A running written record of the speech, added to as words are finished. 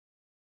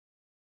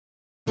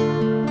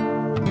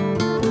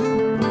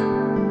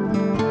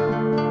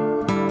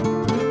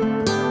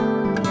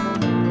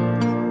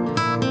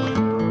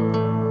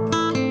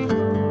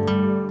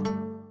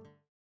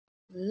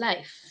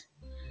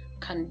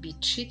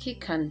tricky,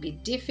 can be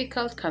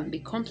difficult, can be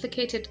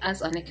complicated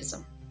as an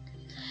exam.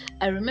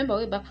 I remember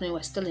way back when we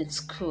were still in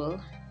school,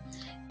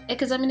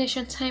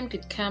 examination time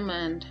could come,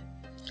 and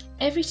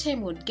every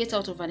time we'd get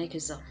out of an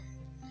exam,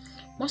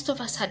 most of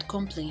us had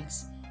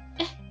complaints.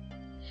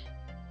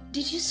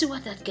 Did you see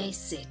what that guy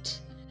said?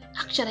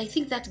 Actually, I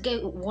think that guy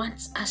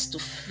wants us to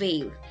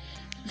fail.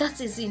 That's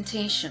his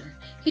intention.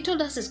 He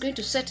told us he's going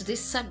to set this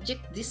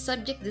subject, this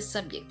subject, this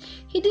subject.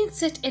 He didn't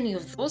set any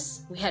of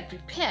those. We had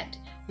prepared,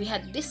 we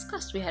had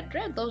discussed, we had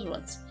read those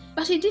ones,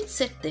 but he didn't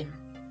set them.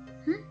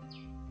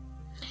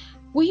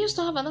 We used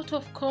to have a lot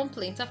of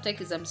complaints after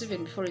exams,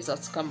 even before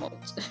results come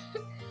out.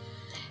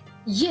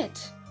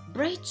 Yet,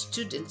 bright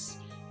students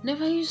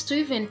never used to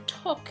even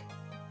talk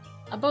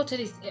about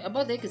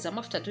the exam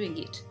after doing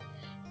it.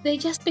 They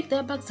just pick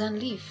their bags and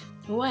leave.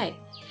 Why?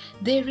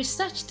 They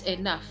researched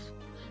enough.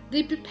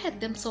 They prepared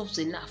themselves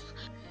enough.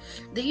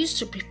 They used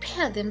to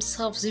prepare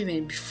themselves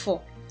even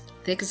before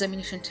the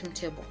examination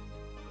timetable.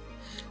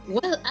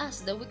 Well,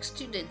 as the weak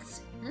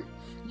students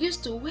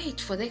used to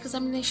wait for the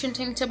examination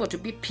timetable to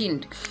be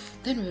pinned.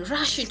 Then we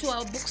rush into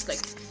our books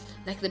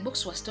like the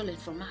books were stolen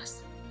from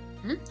us.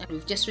 And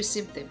we've just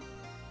received them.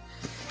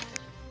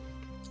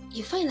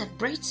 You find that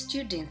bright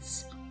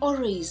students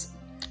always,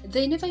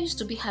 they never used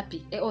to be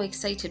happy or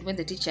excited when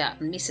the teacher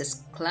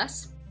misses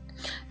class.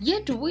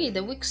 Yet we,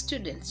 the weak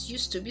students,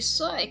 used to be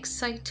so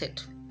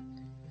excited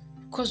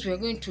because we are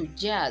going to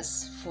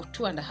jazz for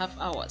 2.5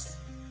 hours.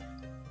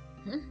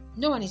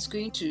 No one is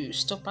going to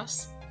stop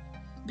us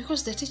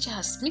because the teacher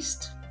has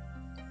missed.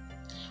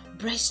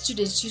 Bright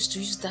students used to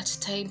use that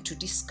time to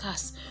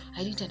discuss.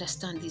 I didn't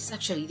understand this.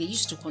 Actually, they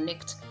used to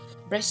connect.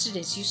 Bright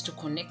students used to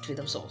connect with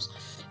themselves,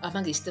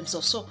 among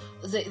themselves, so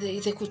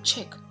they could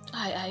check.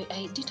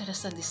 I didn't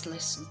understand this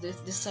lesson,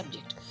 this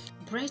subject.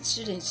 Bright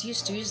students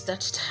used to use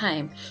that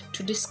time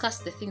to discuss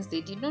the things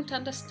they did not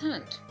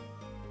understand.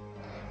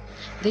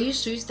 They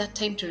used to use that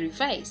time to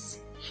revise.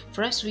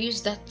 For us, we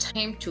use that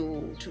time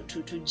to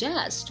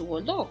jazz, to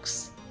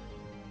walks,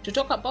 to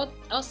talk about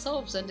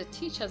ourselves and the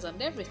teachers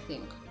and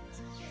everything.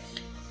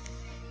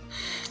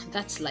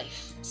 That's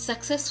life.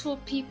 Successful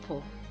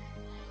people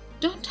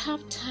don't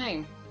have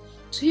time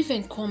to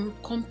even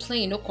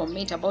complain or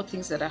comment about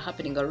things that are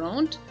happening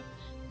around.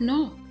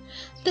 No,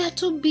 they're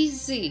too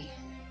busy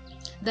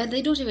that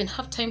they don't even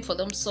have time for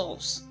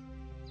themselves.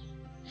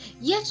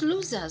 Yet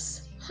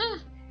losers,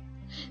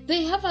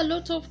 they have a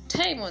lot of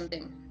time on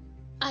them.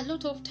 A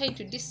lot of time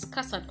to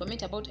discuss and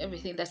comment about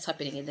everything that's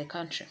happening in the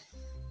country.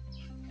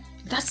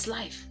 That's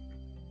life.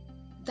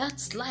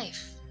 That's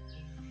life.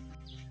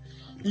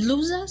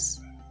 Losers,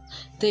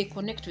 they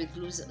connect with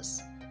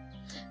losers.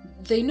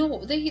 They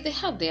know, they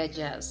have their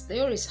jazz. They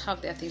always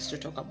have their things to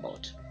talk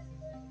about.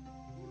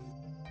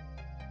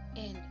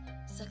 And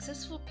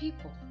successful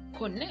people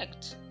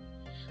connect.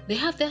 They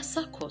have their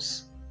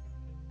circles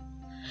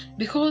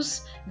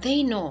because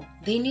they know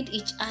they need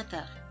each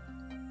other.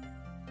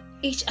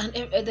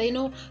 They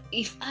know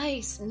if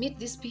I meet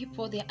these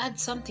people, they add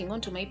something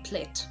onto my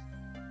plate.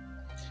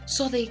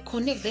 So they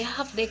connect.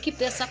 They keep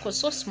their circles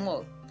so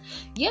small.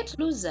 Yet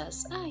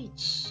losers,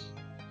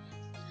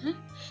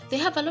 they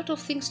have a lot of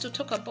things to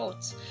talk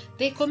about.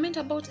 They comment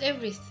about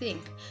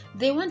everything.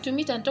 They want to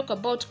meet and talk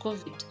about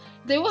COVID.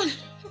 They want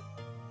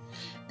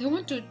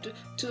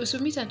to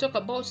meet and talk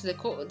about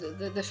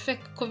the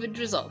fake COVID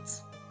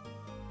results.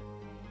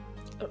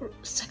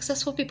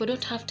 Successful people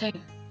don't have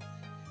time.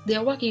 They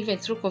are working even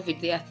through COVID.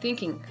 They are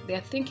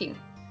thinking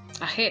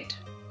ahead.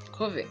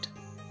 COVID.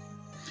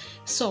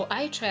 So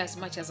I try as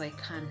much as I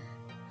can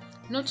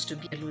not to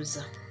be a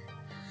loser.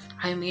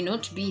 I may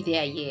not be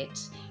there yet,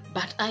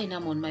 but I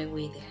am on my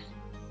way there.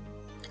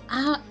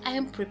 I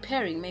am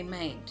preparing my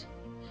mind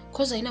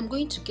because I know I'm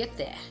going to get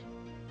there.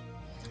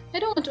 I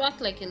don't want to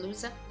act like a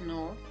loser.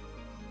 No.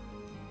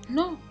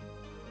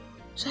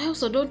 So I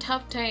also don't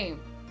have time.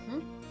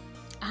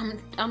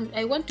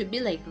 I want to be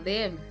like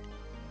them.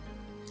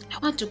 I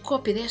want to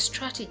copy their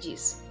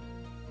strategies.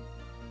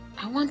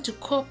 I want to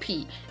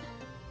copy.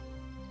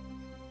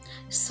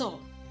 So,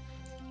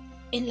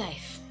 in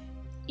life,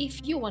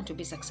 if you want to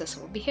be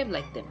successful, behave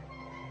like them.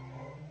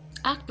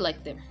 Act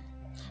like them.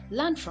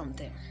 Learn from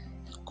them.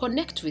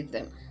 Connect with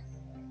them.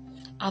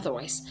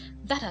 Otherwise,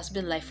 that has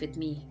been life with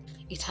me.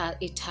 It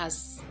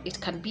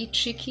can be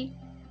tricky.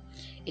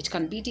 It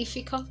can be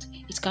difficult.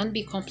 It can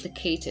be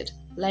complicated,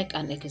 like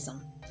an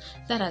exam.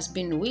 That has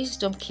been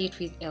Wisdom Kit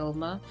with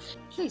Elma.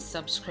 Please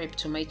subscribe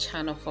to my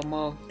channel for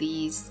more of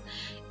these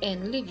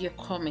and leave your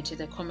comment in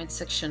the comment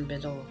section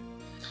below.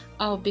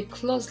 I'll be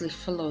closely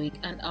following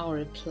and I'll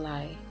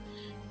reply.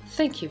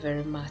 Thank you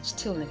very much.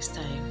 Till next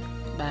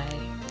time.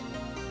 Bye.